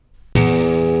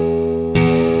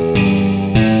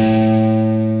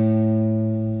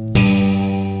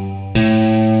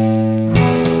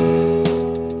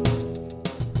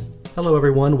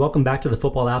everyone. Welcome back to the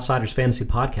Football Outsiders Fantasy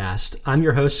Podcast. I'm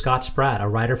your host, Scott Spratt, a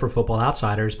writer for Football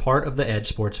Outsiders, part of the Edge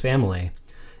Sports family.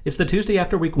 It's the Tuesday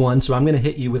after week one, so I'm going to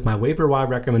hit you with my waiver wire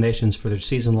recommendations for the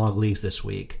season long leagues this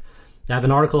week. I have an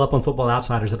article up on Football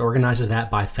Outsiders that organizes that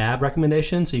by fab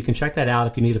recommendation, so you can check that out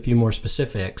if you need a few more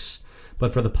specifics.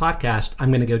 But for the podcast,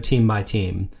 I'm going to go team by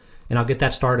team. And I'll get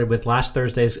that started with last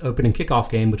Thursday's opening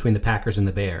kickoff game between the Packers and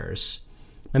the Bears.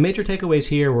 My major takeaways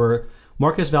here were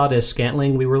Marquez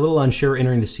Valdes-Scantling. We were a little unsure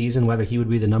entering the season whether he would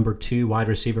be the number 2 wide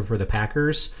receiver for the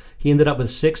Packers. He ended up with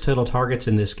 6 total targets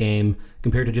in this game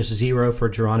compared to just 0 for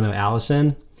Geronimo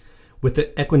Allison. With the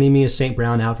Equanimeous St.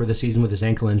 Brown out for the season with his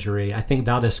ankle injury, I think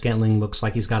Valdes-Scantling looks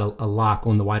like he's got a lock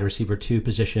on the wide receiver 2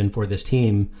 position for this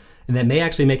team. And that may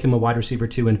actually make him a wide receiver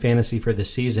 2 in fantasy for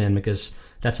this season, because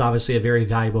that's obviously a very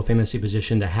valuable fantasy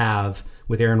position to have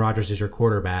with Aaron Rodgers as your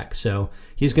quarterback. So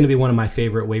he's going to be one of my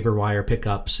favorite waiver wire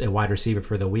pickups at wide receiver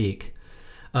for the week.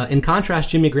 In contrast,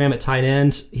 Jimmy Graham at tight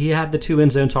end, he had the 2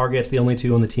 end zone targets. The only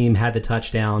 2 on the team had the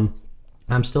touchdown.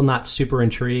 I'm still not super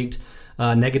intrigued.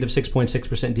 Negative 6.6%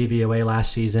 DVOA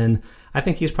last season. I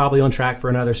think he's probably on track for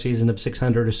another season of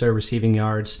 600 or so receiving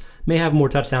yards. May have more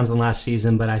touchdowns than last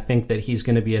season, but I think that he's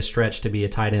going to be a stretch to be a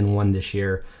tight end 1 this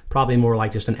year. Probably more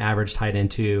like just an average tight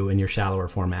end 2 in your shallower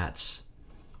formats.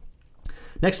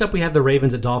 Next up, we have the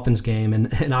Ravens at Dolphins game,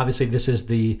 and obviously this is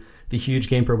the huge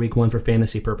game for week 1 for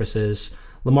fantasy purposes.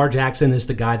 Lamar Jackson is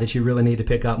the guy that you really need to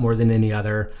pick up more than any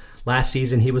other. Last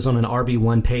season, he was on an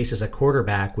RB1 pace as a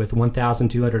quarterback with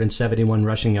 1,271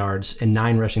 rushing yards and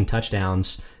 9 rushing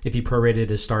touchdowns if he prorated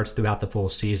his starts throughout the full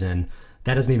season.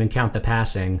 That doesn't even count the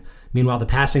passing. Meanwhile, the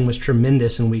passing was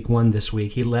tremendous in week 1 this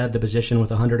week. He led the position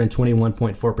with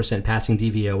 121.4% passing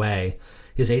DVOA.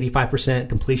 His 85%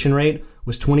 completion rate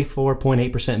was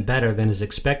 24.8% better than his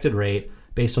expected rate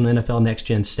based on NFL Next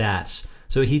Gen stats.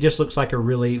 So he just looks like a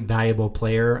really valuable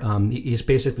player. He's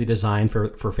basically designed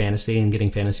for fantasy and getting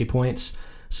fantasy points.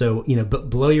 So,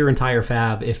 blow your entire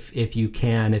fab if you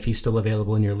can, if he's still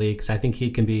available in your league, because I think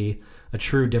he can be a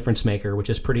true difference maker, which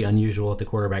is pretty unusual at the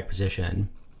quarterback position.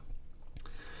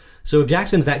 So if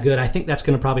Jackson's that good, I think that's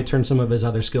going to probably turn some of his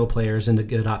other skill players into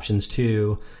good options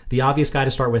too. The obvious guy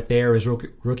to start with there is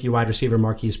rookie wide receiver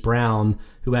Marquise Brown,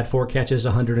 who had 4 catches,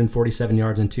 147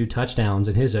 yards, and 2 touchdowns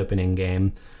in his opening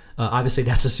game. Obviously,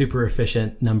 that's a super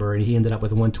efficient number, and he ended up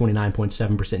with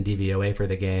 129.7% DVOA for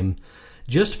the game.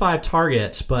 Just 5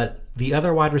 targets, but the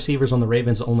other wide receivers on the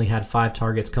Ravens only had 5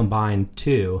 targets combined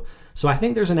too. So I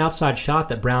think there's an outside shot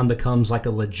that Brown becomes like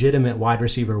a legitimate wide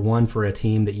receiver 1 for a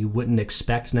team that you wouldn't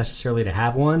expect necessarily to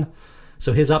have one.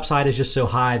 So his upside is just so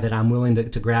high that I'm willing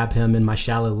to grab him in my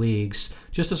shallow leagues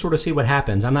just to sort of see what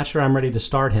happens. I'm not sure I'm ready to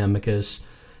start him because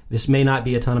this may not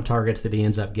be a ton of targets that he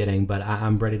ends up getting, but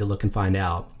I'm ready to look and find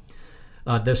out.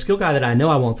 The skill guy that I know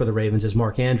I want for the Ravens is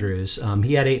Mark Andrews.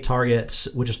 He had 8 targets,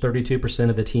 which is 32%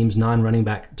 of the team's non-running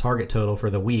back target total for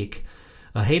the week.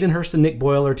 Hayden Hurst and Nick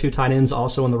Boyle are 2 tight ends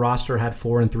also on the roster, had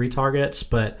 4 and 3 targets,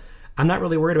 but I'm not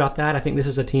really worried about that. I think this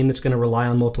is a team that's going to rely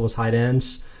on multiple tight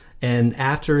ends. And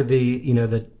after the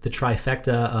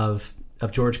trifecta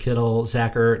of George Kittle,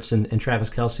 Zach Ertz, and Travis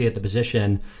Kelce at the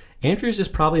position, Andrews is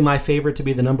probably my favorite to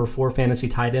be the number 4 fantasy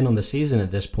tight end on the season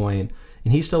at this point.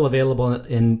 And he's still available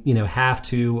in half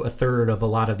to a third of a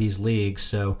lot of these leagues.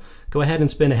 So go ahead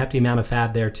and spend a hefty amount of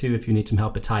fab there too if you need some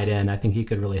help at tight end. I think he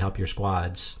could really help your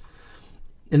squads.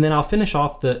 And then I'll finish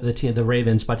off the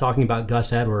Ravens by talking about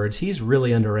Gus Edwards. He's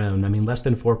really under-owned. I mean, less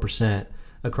than 4%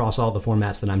 across all the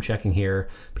formats that I'm checking here.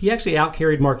 But he actually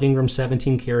out-carried Mark Ingram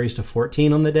 17 carries to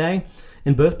 14 on the day.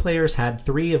 And both players had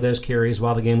 3 of those carries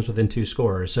while the game was within 2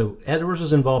 scores. So Edwards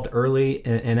was involved early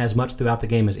and as much throughout the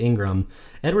game as Ingram.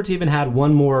 Edwards even had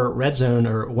one more red zone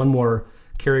or one more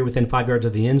carry within 5 yards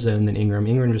of the end zone than Ingram.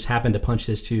 Ingram just happened to punch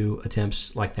his 2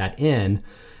 attempts like that in.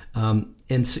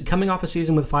 And coming off a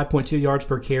season with 5.2 yards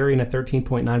per carry and a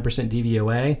 13.9%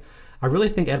 DVOA, I really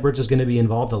think Edwards is going to be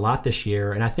involved a lot this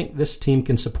year, and I think this team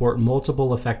can support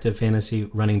multiple effective fantasy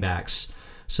running backs.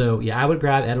 So, yeah, I would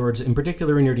grab Edwards, in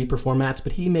particular in your deeper formats,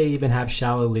 but he may even have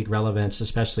shallow league relevance,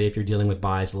 especially if you're dealing with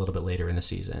buys a little bit later in the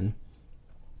season.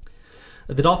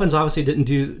 The Dolphins obviously didn't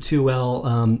do too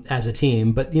well as a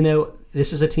team, but,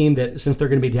 this is a team that, since they're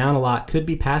going to be down a lot, could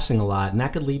be passing a lot, and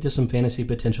that could lead to some fantasy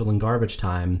potential in garbage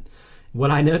time. What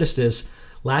I noticed is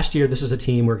last year this was a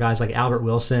team where guys like Albert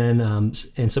Wilson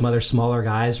and some other smaller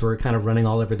guys were kind of running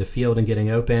all over the field and getting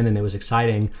open, and it was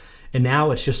exciting. And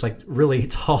now it's just like really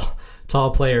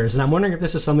tall players. And I'm wondering if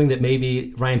this is something that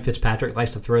maybe Ryan Fitzpatrick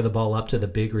likes to throw the ball up to the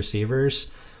big receivers.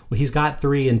 Well, he's got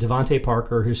 3 in Devontae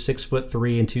Parker, who's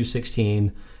 6'3" and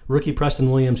 216, rookie Preston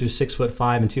Williams, who's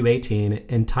 6'5" and 218,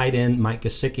 and tight end Mike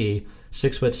Gesicki,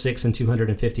 6'6" and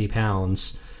 250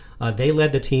 pounds. They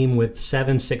led the team with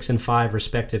 7, 6, and 5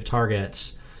 respective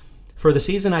targets. For the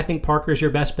season, I think Parker's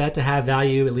your best bet to have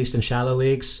value, at least in shallow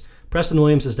leagues. Preston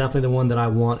Williams is definitely the one that I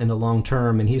want in the long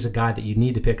term, and he's a guy that you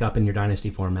need to pick up in your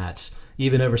dynasty formats,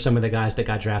 even over some of the guys that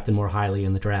got drafted more highly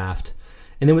in the draft.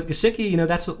 And then with Gesicki,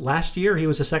 that's last year he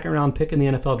was a second-round pick in the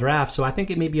NFL draft, so I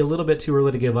think it may be a little bit too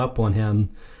early to give up on him.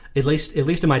 At least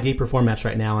in my deeper formats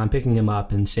right now, I'm picking him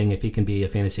up and seeing if he can be a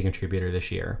fantasy contributor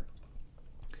this year.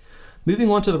 Moving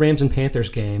on to the Rams and Panthers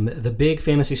game, the big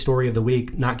fantasy story of the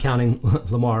week, not counting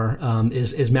Lamar,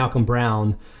 is Malcolm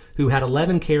Brown, who had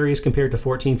 11 carries compared to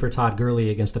 14 for Todd Gurley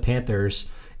against the Panthers,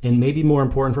 and maybe more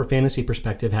important for fantasy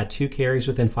perspective, had 2 carries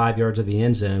within 5 yards of the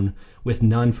end zone, with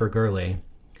none for Gurley.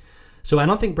 So I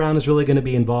don't think Brown is really going to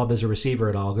be involved as a receiver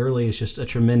at all. Gurley is just a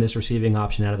tremendous receiving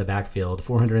option out of the backfield,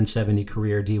 470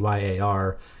 career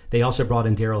DYAR. They also brought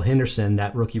in Darrell Henderson,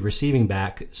 that rookie receiving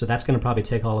back, so that's going to probably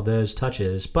take all of those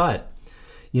touches. But,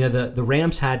 the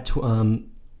Rams had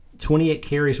 28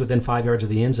 carries within 5 yards of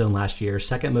the end zone last year,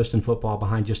 second most in football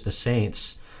behind just the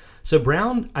Saints. So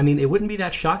Brown, it wouldn't be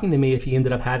that shocking to me if he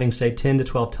ended up having, say, 10 to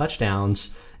 12 touchdowns,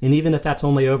 and even if that's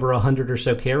only over 100 or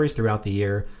so carries throughout the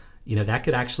year, that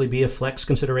could actually be a flex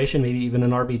consideration, maybe even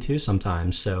an RB2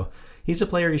 sometimes. So he's a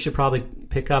player you should probably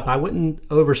pick up. I wouldn't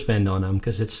overspend on him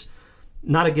because it's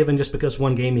not a given just because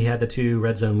one game he had the 2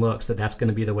 red zone looks that's going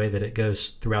to be the way that it goes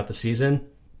throughout the season.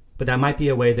 But that might be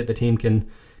a way that the team can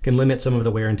limit some of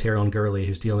the wear and tear on Gurley,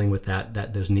 who's dealing with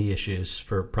those knee issues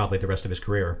for probably the rest of his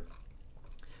career.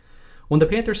 On the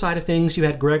Panther side of things, you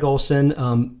had Greg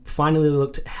Olsen finally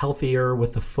looked healthier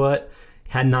with the foot,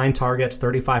 had 9 targets,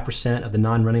 35% of the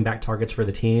non-running back targets for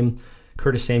the team.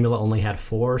 Curtis Samuel only had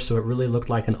 4, so it really looked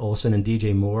like an Olsen and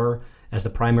DJ Moore as the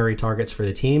primary targets for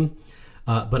the team.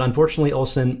 But unfortunately,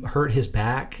 Olsen hurt his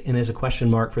back and is a question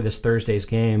mark for this Thursday's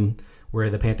game where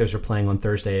the Panthers are playing on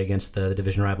Thursday against the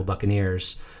division rival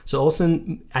Buccaneers. So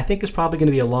Olsen, I think, is probably going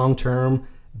to be a long-term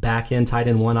back-end tight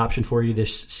end 1 option for you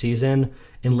this season,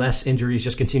 unless injuries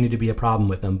just continue to be a problem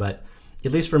with him. But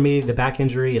at least for me, the back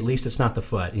injury, at least it's not the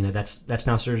foot. That's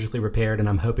now surgically repaired, and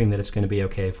I'm hoping that it's going to be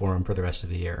okay for him for the rest of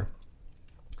the year.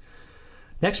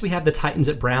 Next, we have the Titans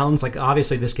at Browns.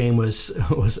 Obviously, this game was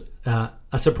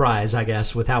a surprise, I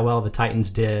guess, with how well the Titans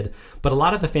did. But a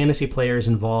lot of the fantasy players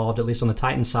involved, at least on the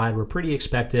Titans side, were pretty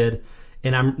expected.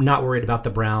 And I'm not worried about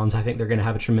the Browns. I think they're going to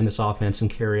have a tremendous offense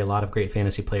and carry a lot of great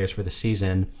fantasy players for the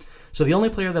season. So the only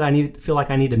player that I feel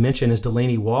like I need to mention is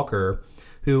Delanie Walker,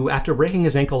 who, after breaking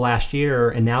his ankle last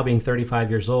year and now being 35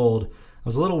 years old, I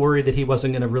was a little worried that he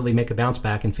wasn't going to really make a bounce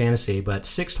back in fantasy. But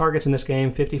 6 targets in this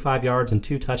game, 55 yards, and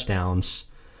 2 touchdowns.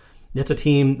 That's a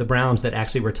team, the Browns, that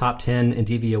actually were top 10 in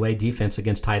DVOA defense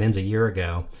against tight ends a year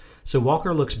ago. So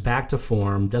Walker looks back to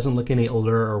form, doesn't look any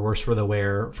older or worse for the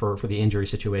wear for the injury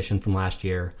situation from last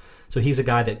year. So he's a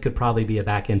guy that could probably be a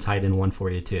back-end tight end 1 for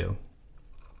you too.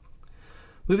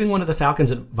 Moving on to the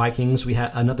Falcons at Vikings, we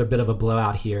had another bit of a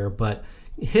blowout here, but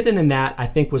hidden in that, I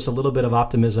think, was a little bit of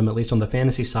optimism, at least on the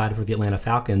fantasy side for the Atlanta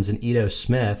Falcons, and Ito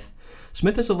Smith.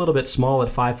 Smith is a little bit small at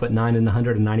 5'9" and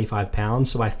 195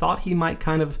 pounds, so I thought he might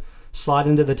kind of slide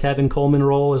into the Tevin Coleman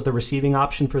role as the receiving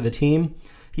option for the team.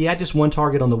 He had just 1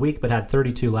 target on the week, but had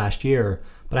 32 last year.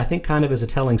 But I think kind of as a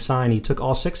telling sign, he took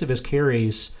all 6 of his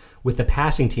carries with the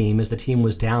passing team as the team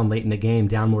was down late in the game,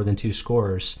 down more than 2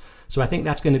 scores. So I think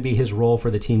that's going to be his role for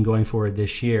the team going forward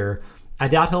this year. I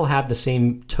doubt he'll have the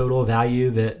same total value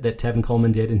that Tevin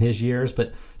Coleman did in his years,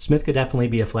 but Smith could definitely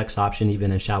be a flex option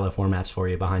even in shallow formats for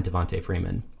you behind Devontae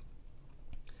Freeman.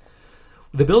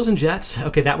 The Bills and Jets,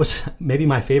 okay, that was maybe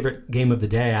my favorite game of the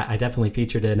day. I definitely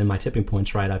featured it in my tipping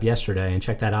points write-up yesterday, and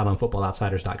check that out on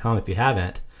footballoutsiders.com if you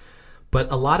haven't. But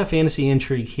a lot of fantasy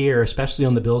intrigue here, especially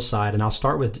on the Bills side, and I'll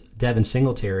start with Devin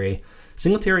Singletary.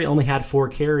 Singletary only had 4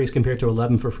 carries compared to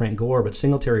 11 for Frank Gore, but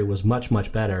Singletary was much,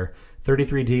 much better.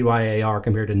 33 DYAR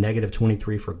compared to negative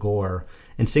 23 for Gore.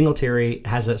 And Singletary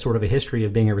has a sort of a history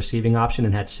of being a receiving option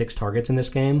and had 6 targets in this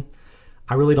game.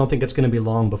 I really don't think it's going to be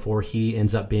long before he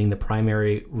ends up being the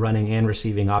primary running and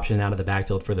receiving option out of the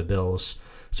backfield for the Bills.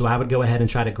 So I would go ahead and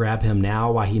try to grab him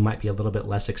now while he might be a little bit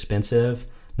less expensive,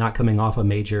 not coming off a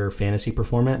major fantasy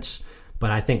performance.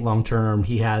 But I think long-term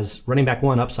he has running back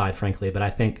 1 upside, frankly, but I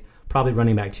think probably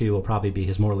running back 2 will probably be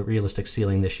his more realistic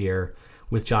ceiling this year,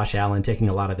 with Josh Allen taking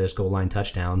a lot of those goal line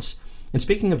touchdowns. And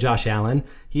speaking of Josh Allen,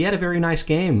 he had a very nice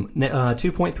game,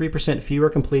 2.3% fewer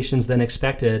completions than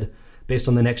expected based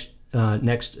on the next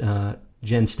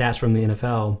gen stats from the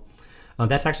NFL.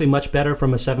 That's actually much better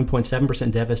from a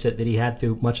 7.7% deficit that he had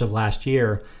through much of last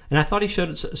year. And I thought he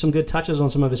showed some good touches on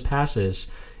some of his passes.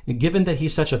 Given that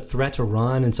he's such a threat to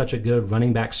run and such a good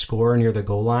running back scorer near the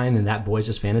goal line, and that buoys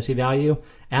his fantasy value,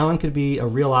 Allen could be a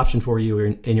real option for you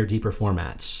in your deeper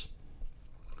formats.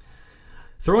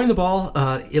 Throwing the ball,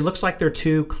 it looks like there are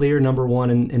two clear number one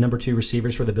and number two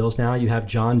receivers for the Bills now. You have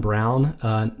John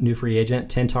Brown, new free agent,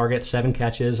 10 targets, 7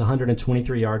 catches,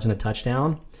 123 yards and a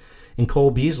touchdown. And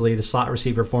Cole Beasley, the slot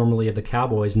receiver formerly of the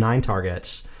Cowboys, 9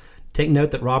 targets. Take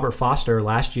note that Robert Foster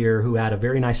last year, who had a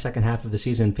very nice second half of the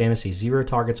season in fantasy, 0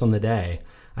 targets on the day.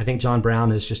 I think John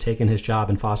Brown has just taken his job,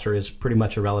 and Foster is pretty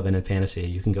much irrelevant in fantasy.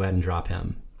 You can go ahead and drop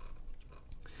him.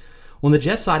 On the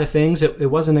Jets side of things, it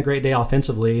wasn't a great day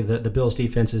offensively. The Bills'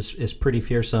 defense is pretty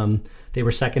fearsome. They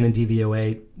were second in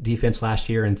DVOA defense last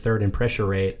year and third in pressure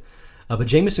rate. But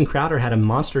Jamison Crowder had a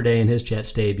monster day in his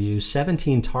Jets debut,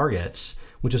 17 targets,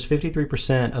 which was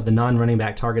 53% of the non-running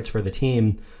back targets for the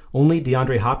team. Only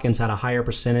DeAndre Hopkins had a higher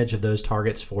percentage of those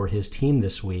targets for his team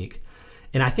this week.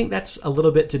 And I think that's a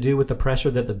little bit to do with the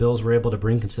pressure that the Bills were able to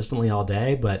bring consistently all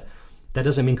day, but that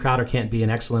doesn't mean Crowder can't be an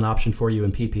excellent option for you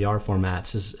in PPR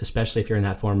formats, especially if you're in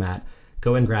that format.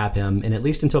 Go and grab him, and at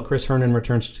least until Chris Herndon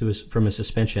returns from his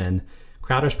suspension,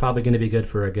 Crowder's probably going to be good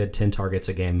for a good 10 targets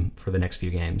a game for the next few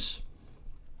games.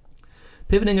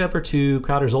 Pivoting over to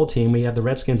Crowder's old team, we have the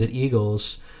Redskins at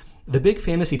Eagles. The big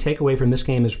fantasy takeaway from this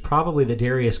game is probably that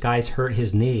Darius Geis hurt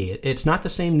his knee. It's not the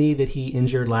same knee that he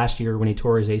injured last year when he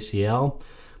tore his ACL,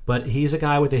 but he's a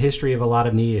guy with a history of a lot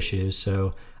of knee issues,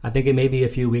 so I think it may be a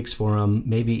few weeks for him,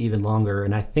 maybe even longer,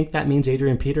 and I think that means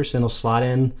Adrian Peterson will slot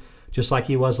in just like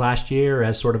he was last year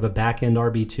as sort of a back-end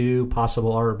RB2,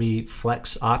 possible RB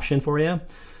flex option for you.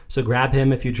 So grab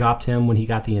him if you dropped him when he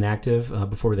got the inactive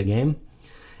before the game.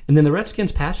 And then the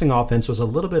Redskins' passing offense was a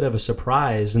little bit of a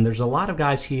surprise, and there's a lot of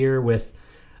guys here with,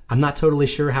 I'm not totally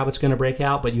sure how it's going to break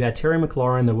out, but you had Terry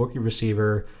McLaurin, the rookie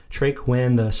receiver, Trey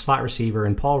Quinn, the slot receiver,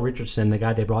 and Paul Richardson, the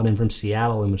guy they brought in from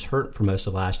Seattle and was hurt for most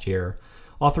of last year.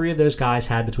 All three of those guys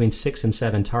had between 6 and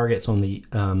 7 targets on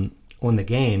the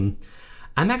game.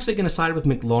 I'm actually going to side with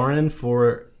McLaurin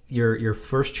for your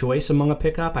first choice among a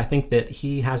pickup. I think that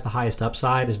he has the highest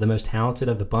upside, is the most talented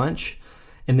of the bunch.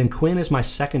 And then Quinn is my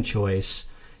second choice.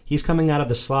 He's coming out of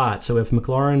the slot, so if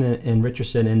McLaurin and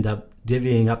Richardson end up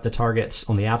divvying up the targets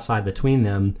on the outside between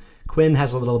them, Quinn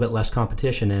has a little bit less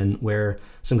competition in, where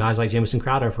some guys like Jamison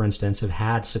Crowder, for instance, have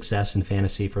had success in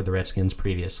fantasy for the Redskins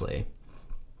previously.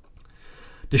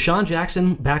 Deshaun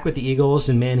Jackson back with the Eagles,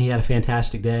 and man, he had a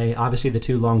fantastic day. Obviously, the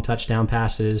 2 long touchdown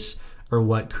passes are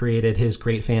what created his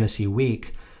great fantasy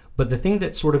week. But the thing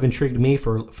that sort of intrigued me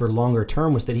for longer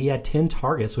term was that he had 10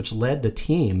 targets, which led the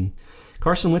team.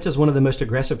 Carson Wentz is one of the most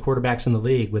aggressive quarterbacks in the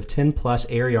league with 10-plus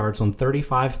air yards on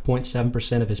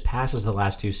 35.7% of his passes the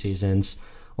last 2 seasons.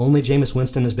 Only Jameis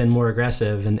Winston has been more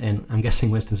aggressive, and I'm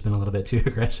guessing Winston's been a little bit too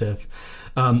aggressive.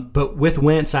 But with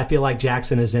Wentz, I feel like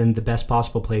Jackson is in the best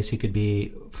possible place he could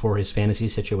be for his fantasy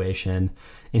situation.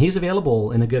 And he's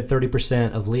available in a good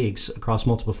 30% of leagues across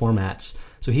multiple formats.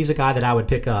 So he's a guy that I would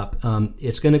pick up.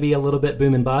 It's going to be a little bit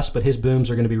boom and bust, but his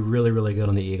booms are going to be really, really good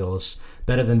on the Eagles,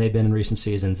 better than they've been in recent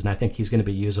seasons, and I think he's going to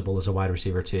be usable as a wide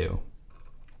receiver too.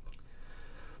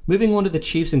 Moving on to the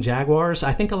Chiefs and Jaguars,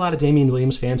 I think a lot of Damian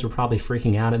Williams fans were probably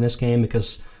freaking out in this game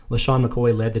because LaShawn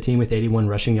McCoy led the team with 81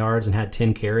 rushing yards and had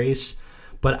 10 carries.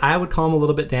 But I would calm a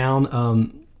little bit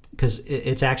down because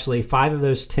it's actually 5 of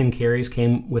those 10 carries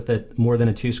came with more than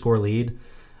a 2-score lead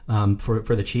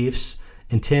for the Chiefs,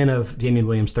 and 10 of Damian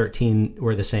Williams' 13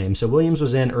 were the same. So Williams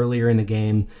was in earlier in the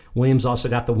game. Williams also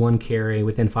got the 1 carry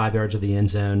within 5 yards of the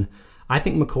end zone. I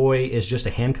think McCoy is just a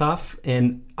handcuff,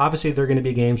 and obviously there are going to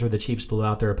be games where the Chiefs blow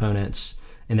out their opponents,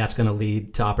 and that's going to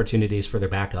lead to opportunities for their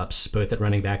backups, both at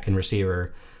running back and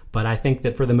receiver. But I think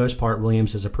that for the most part,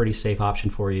 Williams is a pretty safe option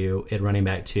for you at running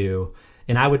back too.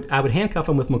 And I would handcuff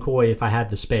him with McCoy if I had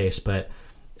the space, but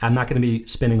I'm not going to be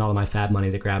spending all of my fab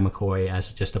money to grab McCoy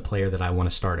as just a player that I want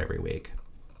to start every week.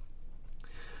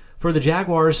 For the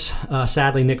Jaguars,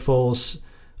 sadly, Nick Foles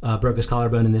broke his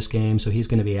collarbone in this game, so he's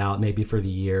going to be out maybe for the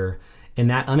year. And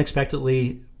that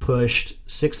unexpectedly pushed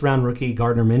 6th-round rookie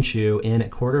Gardner Minshew in at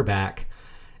quarterback.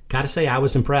 Got to say, I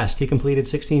was impressed. He completed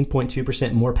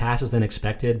 16.2% more passes than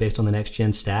expected based on the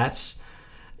next-gen stats.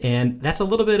 And that's a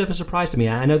little bit of a surprise to me.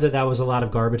 I know that was a lot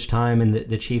of garbage time, and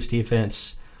the Chiefs'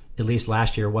 defense, at least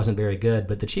last year, wasn't very good.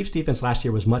 But the Chiefs' defense last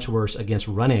year was much worse against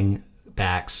running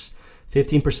backs.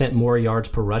 15% more yards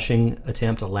per rushing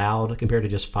attempt allowed compared to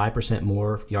just 5%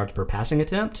 more yards per passing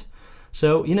attempt.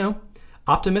 So,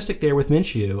 optimistic there with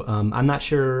Minshew. I'm not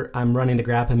sure I'm running to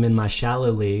grab him in my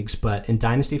shallow leagues, but in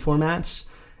dynasty formats,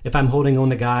 if I'm holding on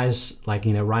to guys like,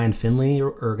 Ryan Finley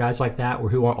or guys like that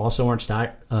who also aren't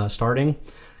starting,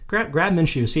 grab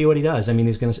Minshew, see what he does. I mean,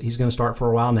 he's gonna start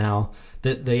for a while now.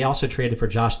 They also traded for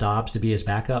Josh Dobbs to be his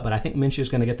backup, but I think Minshew's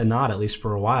going to get the nod at least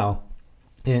for a while,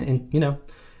 and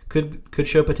could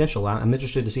show potential. I'm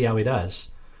interested to see how he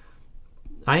does.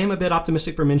 I am a bit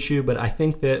optimistic for Minshew, but I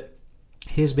think that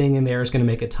his being in there is going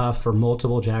to make it tough for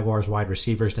multiple Jaguars wide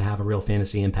receivers to have a real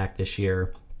fantasy impact this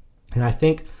year. And I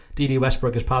think D.D.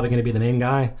 Westbrook is probably going to be the main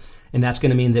guy, and that's going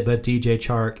to mean that both DJ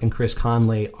Chark and Chris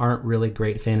Conley aren't really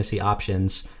great fantasy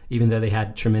options, even though they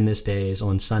had tremendous days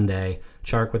on Sunday.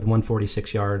 Chark with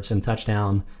 146 yards and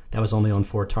touchdown. That was only on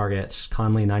 4 targets.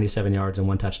 Conley 97 yards and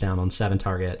 1 touchdown on 7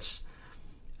 targets.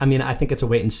 I mean, I think it's a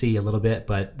wait and see a little bit,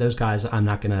 but those guys I'm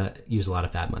not going to use a lot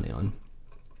of fab money on.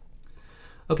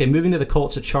 Okay, moving to the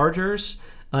Colts at Chargers.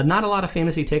 Not a lot of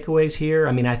fantasy takeaways here.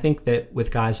 I mean, I think that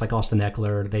with guys like Austin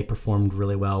Eckler, they performed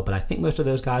really well, but I think most of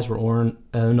those guys were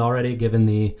owned already given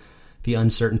the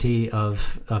uncertainty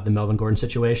of the Melvin Gordon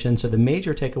situation. So the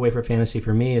major takeaway for fantasy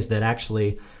for me is that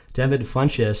actually Devin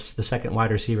Funchess, the second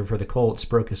wide receiver for the Colts,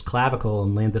 broke his clavicle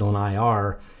and landed on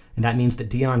IR, and that means that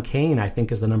Deion Kane, I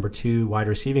think, is the number 2 wide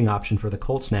receiving option for the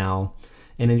Colts now.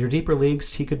 And in your deeper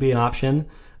leagues, he could be an option.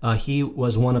 He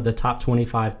was one of the top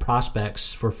 25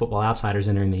 prospects for Football Outsiders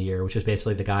entering the year, which is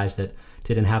basically the guys that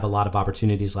didn't have a lot of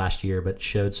opportunities last year but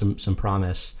showed some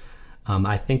promise.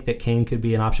 I think that Kane could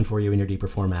be an option for you in your deeper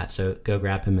format, so go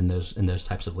grab him in those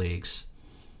types of leagues.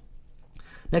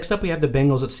 Next up, we have the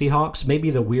Bengals at Seahawks, maybe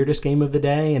the weirdest game of the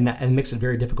day, and that makes it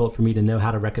very difficult for me to know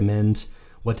how to recommend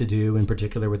what to do, in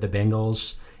particular with the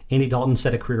Bengals. Andy Dalton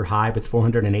set a career high with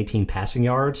 418 passing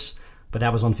yards, but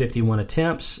that was on 51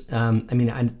 attempts.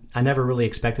 I never really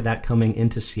expected that coming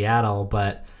into Seattle,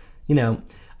 but,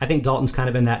 I think Dalton's kind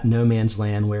of in that no man's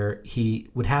land where he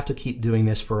would have to keep doing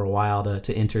this for a while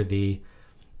to enter the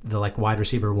like wide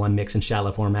receiver 1 mix and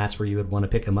shallow formats where you would want to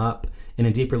pick him up. And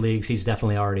in deeper leagues, he's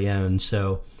definitely already owned.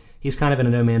 So he's kind of in a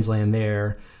no man's land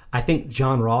there. I think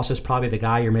John Ross is probably the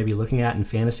guy you're maybe looking at in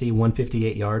fantasy,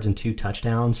 158 yards and 2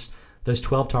 touchdowns. Those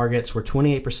 12 targets were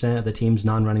 28% of the team's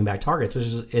non-running back targets, which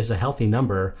is a healthy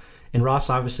number. And Ross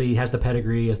obviously has the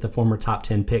pedigree as the former top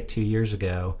 10 pick 2 years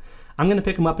ago. I'm going to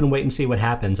pick him up and wait and see what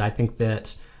happens. I think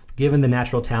that given the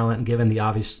natural talent and given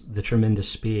the tremendous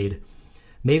speed,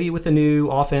 maybe with a new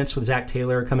offense with Zach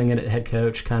Taylor coming in at head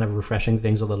coach, kind of refreshing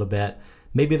things a little bit,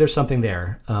 maybe there's something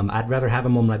there. I'd rather have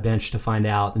him on my bench to find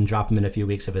out than drop him in a few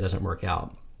weeks if it doesn't work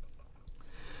out.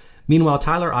 Meanwhile,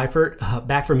 Tyler Eifert,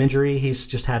 back from injury. He's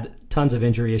just had tons of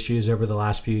injury issues over the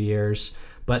last few years,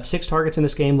 but 6 targets in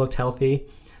this game looked healthy.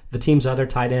 The team's other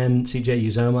tight end, CJ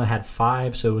Uzomah, had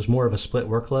 5, so it was more of a split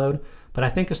workload. But I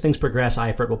think as things progress,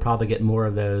 Eifert will probably get more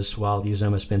of those while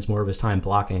Uzomah spends more of his time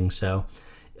blocking. So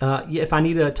if I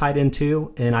need a tight end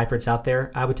too and Eifert's out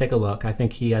there, I would take a look. I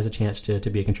think he has a chance to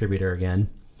be a contributor again.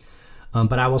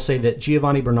 But I will say that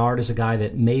Giovanni Bernard is a guy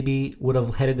that maybe would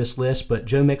have headed this list, but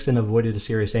Joe Mixon avoided a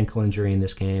serious ankle injury in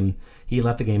this game. He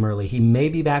left the game early. He may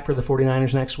be back for the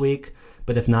 49ers next week,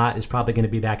 but if not, is probably going to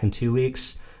be back in 2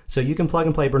 weeks. So you can plug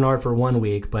and play Bernard for 1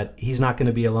 week, but he's not going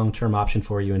to be a long-term option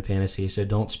for you in fantasy, so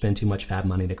don't spend too much fab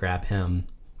money to grab him.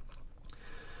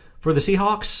 For the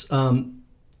Seahawks,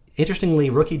 interestingly,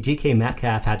 rookie DK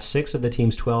Metcalf had 6 of the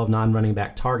team's 12 non-running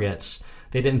back targets.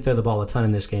 They didn't throw the ball a ton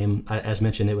in this game. As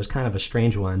mentioned, it was kind of a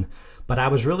strange one. But I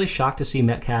was really shocked to see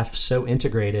Metcalf so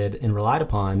integrated and relied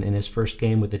upon in his first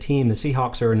game with the team. The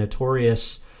Seahawks are a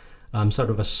notorious sort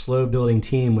of a slow-building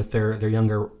team with their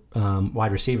younger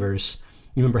wide receivers.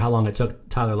 You remember how long it took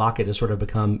Tyler Lockett to sort of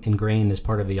become ingrained as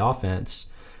part of the offense.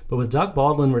 But with Doug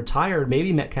Baldwin retired,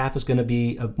 maybe Metcalf is going to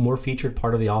be a more featured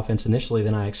part of the offense initially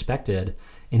than I expected.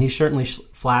 And he certainly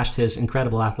flashed his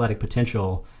incredible athletic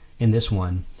potential in this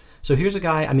one. So here's a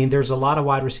guy, there's a lot of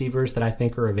wide receivers that I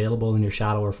think are available in your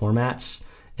shallower formats.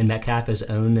 And Metcalf is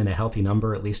owned in a healthy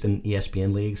number, at least in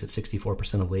ESPN leagues, at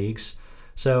 64% of leagues.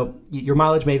 So your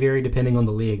mileage may vary depending on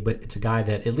the league, but it's a guy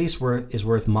that at least is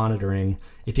worth monitoring.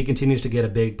 If he continues to get a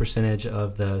big percentage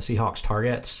of the Seahawks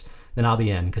targets, then I'll be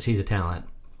in because he's a talent.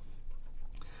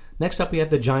 Next up, we have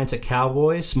the Giants at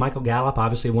Cowboys. Michael Gallup,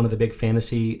 obviously one of the big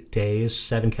fantasy days,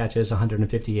 7 catches,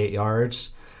 158 yards.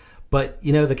 But,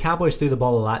 the Cowboys threw the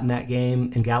ball a lot in that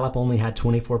game, and Gallup only had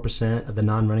 24% of the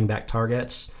non-running back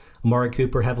targets. Amari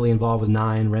Cooper heavily involved with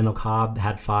 9. Randall Cobb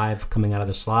had 5 coming out of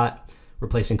the slot,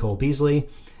 replacing Cole Beasley.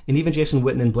 And even Jason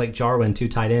Witten and Blake Jarwin, 2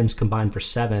 tight ends, combined for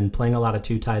 7, playing a lot of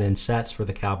 2 tight end sets for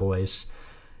the Cowboys.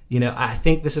 I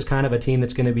think this is kind of a team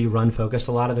that's going to be run-focused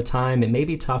a lot of the time. It may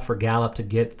be tough for Gallup to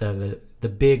get the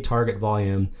big target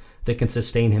volume that can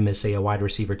sustain him as, say, a wide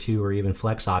receiver 2 or even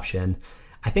flex option.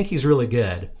 I think he's really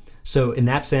good. So in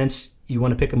that sense, you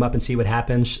want to pick him up and see what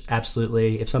happens.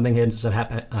 Absolutely. If something ends up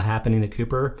happening to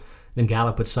Cooper, then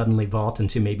Gallup would suddenly vault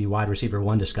into maybe wide receiver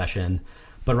 1 discussion.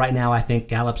 But right now, I think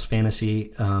Gallup's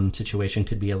fantasy situation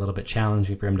could be a little bit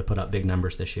challenging for him to put up big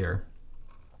numbers this year.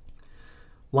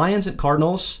 Lions at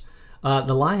Cardinals.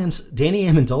 The Lions, Danny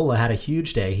Amendola had a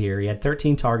huge day here. He had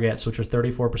 13 targets, which was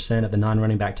 34% of the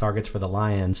non-running back targets for the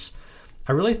Lions.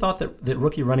 I really thought that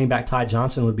rookie running back Ty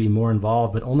Johnson would be more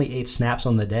involved, but only 8 snaps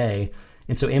on the day.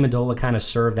 And so Amendola kind of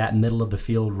served that middle of the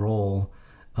field role.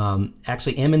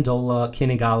 Actually, Amendola,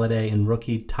 Kenny Golladay, and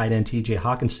rookie tight end TJ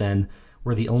Hawkinson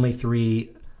were the only 3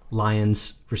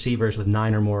 Lions receivers with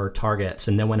 9 or more targets,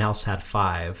 and no one else had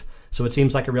 5. So it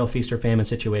seems like a real feast or famine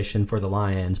situation for the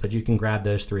Lions, but you can grab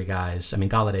those 3 guys. I mean,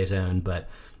 Galladay's owned, but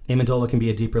Amendola can be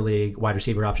a deeper league wide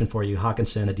receiver option for you,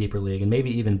 Hawkinson a deeper league, and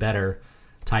maybe even better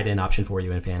tight end option for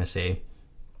you in fantasy.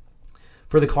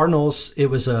 For the Cardinals, it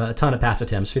was a ton of pass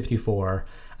attempts, 54.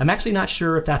 I'm actually not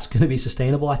sure if that's going to be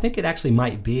sustainable. I think it actually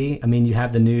might be. I mean, you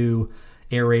have the new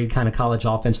air raid kind of college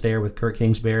offense there with Kirk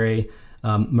Kingsbury.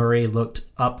 Murray looked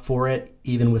up for it,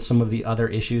 even with some of the other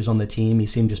issues on the team. He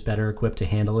seemed just better equipped to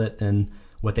handle it than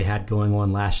what they had going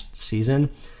on last season.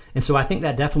 And so I think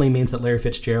that definitely means that Larry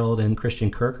Fitzgerald and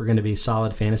Christian Kirk are going to be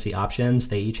solid fantasy options.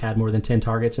 They each had more than 10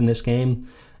 targets in this game.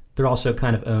 They're also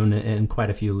kind of owned in quite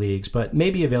a few leagues, but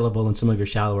maybe available in some of your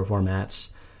shallower formats.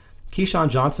 Keyshawn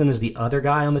Johnson is the other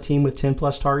guy on the team with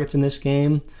 10-plus targets in this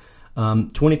game.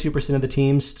 22% of the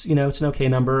teams, it's an okay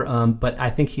number, but I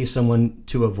think he's someone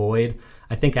to avoid.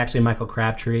 I think actually Michael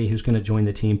Crabtree, who's going to join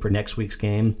the team for next week's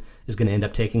game, is going to end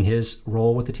up taking his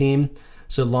role with the team.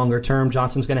 So longer term,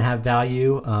 Johnson's going to have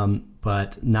value,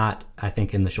 but not, I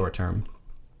think, in the short term.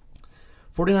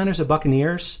 49ers at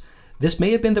Buccaneers. This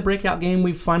may have been the breakout game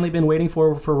we've finally been waiting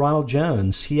for Ronald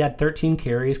Jones. He had 13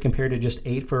 carries compared to just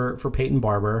 8 for Peyton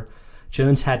Barber.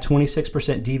 Jones had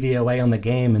 26% DVOA on the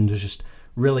game and was just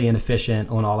really inefficient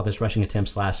on all of his rushing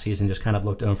attempts last season, just kind of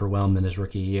looked overwhelmed in his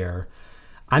rookie year.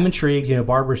 I'm intrigued.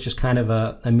 Barber's just kind of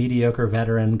a mediocre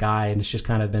veteran guy, and it's just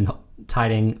kind of been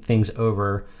tiding things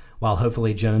over while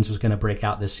hopefully Jones was going to break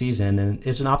out this season. And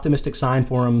it's an optimistic sign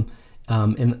for him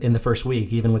in the first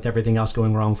week, even with everything else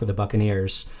going wrong for the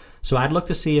Buccaneers. So I'd look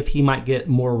to see if he might get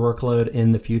more workload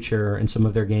in the future in some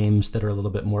of their games that are a little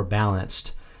bit more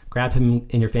balanced. Grab him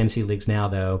in your fantasy leagues now,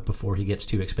 though, before he gets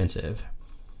too expensive.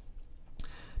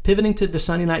 Pivoting to the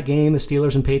Sunday night game, the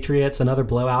Steelers and Patriots, another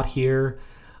blowout here.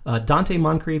 Dante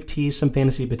Moncrief teased some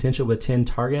fantasy potential with 10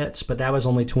 targets, but that was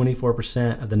only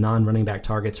 24% of the non-running back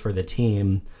targets for the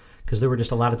team because there were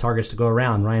just a lot of targets to go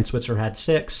around. Ryan Switzer had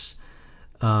 6,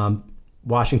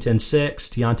 Washington 6,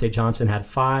 Deontay Johnson had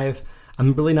 5.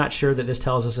 I'm really not sure that this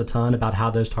tells us a ton about how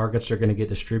those targets are going to get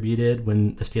distributed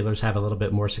when the Steelers have a little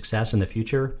bit more success in the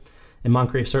future. And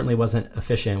Moncrief certainly wasn't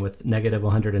efficient with negative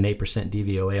 108%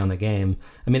 DVOA on the game.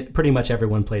 I mean, pretty much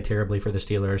everyone played terribly for the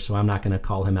Steelers, so I'm not going to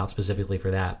call him out specifically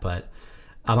for that. But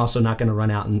I'm also not going to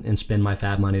run out and spend my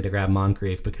fab money to grab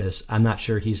Moncrief because I'm not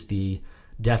sure he's the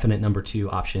definite number 2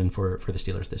 option for the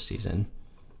Steelers this season.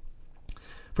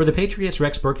 For the Patriots,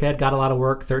 Rex Burkhead got a lot of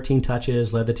work, 13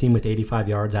 touches, led the team with 85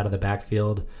 yards out of the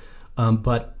backfield.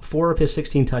 But 4 of his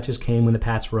 16 touches came when the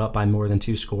Pats were up by more than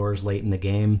 2 scores late in the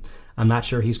game. I'm not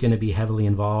sure he's going to be heavily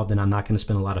involved, and I'm not going to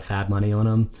spend a lot of fab money on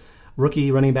him.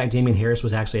 Rookie running back Damian Harris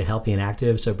was actually healthy and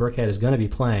active, so Burkhead is going to be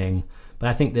playing. But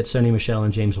I think that Sony Michel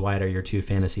and James White are your 2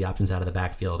 fantasy options out of the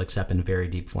backfield, except in very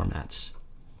deep formats.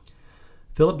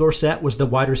 Philip Dorsett was the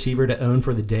wide receiver to own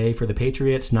for the day for the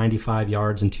Patriots, 95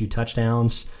 yards and 2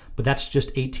 touchdowns. But that's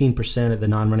just 18% of the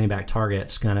non-running back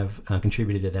targets kind of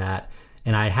contributed to that.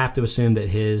 And I have to assume that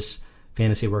his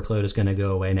fantasy workload is going to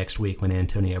go away next week when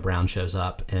Antonio Brown shows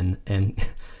up and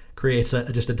creates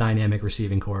just a dynamic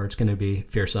receiving core. It's going to be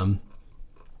fearsome.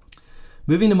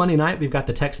 Moving to Monday night, we've got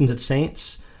the Texans at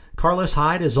Saints. Carlos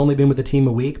Hyde has only been with the team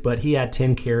a week, but he had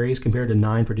 10 carries compared to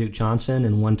 9 for Duke Johnson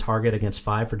and 1 target against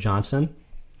 5 for Johnson.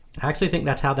 I actually think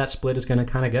that's how that split is going to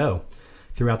kind of go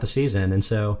throughout the season. And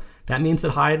so that means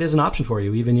that Hyde is an option for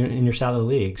you, even in your shallow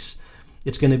leagues.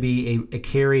 It's going to be a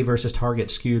carry versus target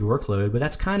skewed workload, but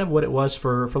that's kind of what it was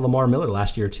for Lamar Miller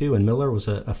last year too, and Miller was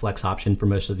a flex option for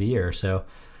most of the year. So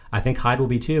I think Hyde will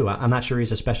be too. I'm not sure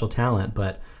he's a special talent,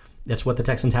 but that's what the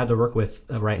Texans have to work with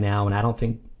right now, and I don't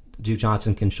think Duke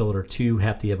Johnson can shoulder too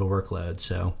hefty of a workload.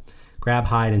 So grab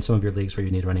Hyde in some of your leagues where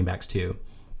you need running backs too.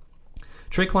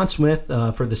 Traquan Smith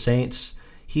for the Saints,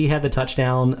 he had the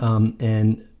touchdown,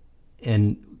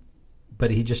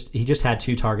 but he just had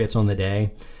 2 targets on the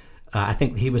day. I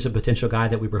think he was a potential guy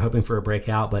that we were hoping for a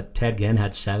breakout, but Ted Ginn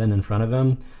had 7 in front of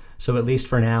him. So at least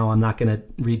for now, I'm not going to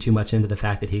read too much into the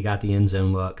fact that he got the end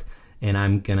zone look. and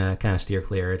I'm going to kind of steer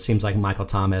clear. It seems like Michael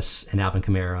Thomas and Alvin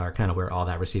Kamara are kind of where all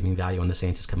that receiving value in the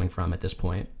Saints is coming from at this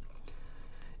point.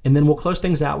 And then we'll close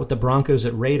things out with the Broncos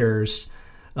at Raiders.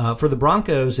 For the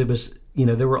Broncos, it was,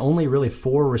 there were only really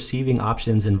 4 receiving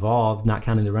options involved, not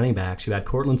counting the running backs. You had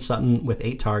Courtland Sutton with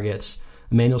 8 targets,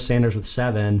 Emmanuel Sanders with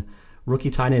 7,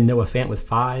 rookie tight end Noah Fant with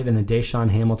 5, and then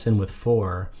Deshaun Hamilton with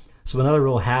 4. So another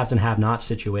real haves and have-nots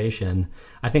situation.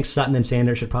 I think Sutton and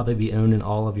Sanders should probably be owned in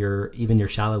all of even your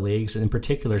shallow leagues, and in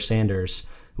particular Sanders,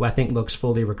 who I think looks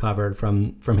fully recovered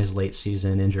from his late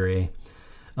season injury.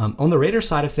 On the Raiders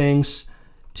side of things,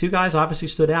 2 guys obviously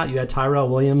stood out. You had Tyrell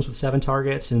Williams with 7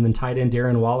 targets, and then tight end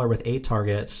Darren Waller with 8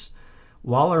 targets.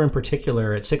 Waller in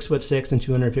particular at 6'6" and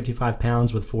 255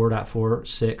 pounds with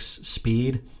 4.46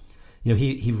 speed.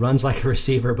 He runs like a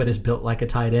receiver, but is built like a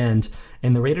tight end.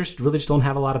 And the Raiders really just don't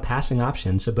have a lot of passing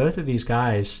options. So both of these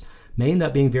guys may end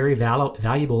up being very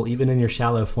valuable even in your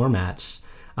shallow formats.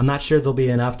 I'm not sure they'll be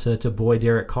enough to buoy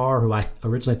Derek Carr, who I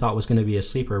originally thought was going to be a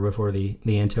sleeper before the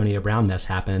Antonio Brown mess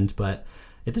happened. But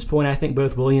at this point, I think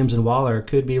both Williams and Waller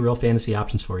could be real fantasy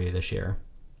options for you this year.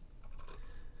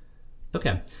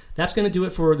 Okay, that's going to do it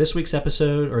for this week's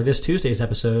episode, or this Tuesday's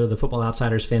episode of the Football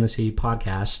Outsiders Fantasy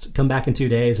Podcast. Come back in 2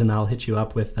 days and I'll hit you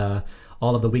up with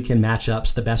all of the weekend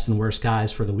matchups, the best and worst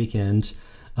guys for the weekend.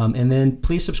 And then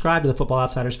please subscribe to the Football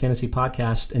Outsiders Fantasy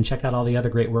Podcast and check out all the other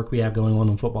great work we have going on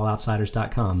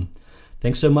FootballOutsiders.com.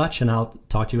 Thanks so much, and I'll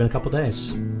talk to you in a couple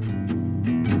days.